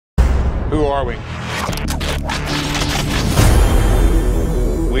Who are we?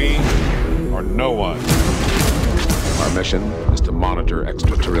 We are no one. Our mission is to monitor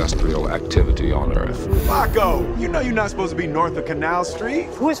extraterrestrial activity on Earth. Flacco, you know you're not supposed to be north of Canal Street.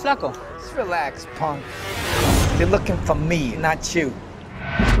 Who is Flacco? Just relax, punk. They're looking for me, not you.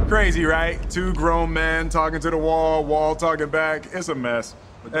 Crazy, right? Two grown men talking to the wall, wall talking back. It's a mess.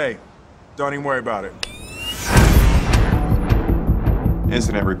 But hey, don't even worry about it.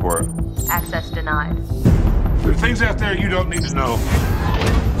 Incident report. Access denied. There are things out there you don't need to know.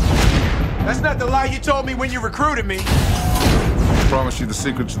 That's not the lie you told me when you recruited me. I promise you the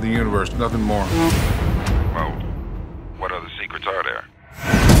secrets of the universe, nothing more. Well, what other secrets are there?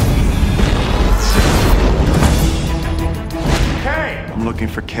 Kay! I'm looking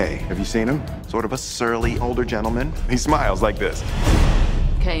for Kay. Have you seen him? Sort of a surly older gentleman. He smiles like this.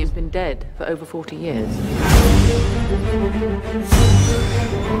 Kay's been dead for over 40 years.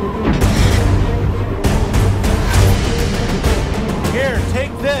 Here,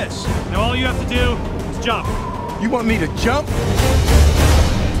 take this. Now all you have to do is jump. You want me to jump?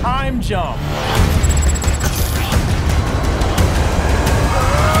 Time jump.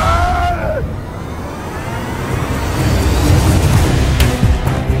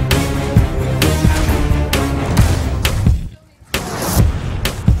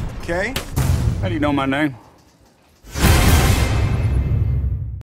 Kay? How do you know my name?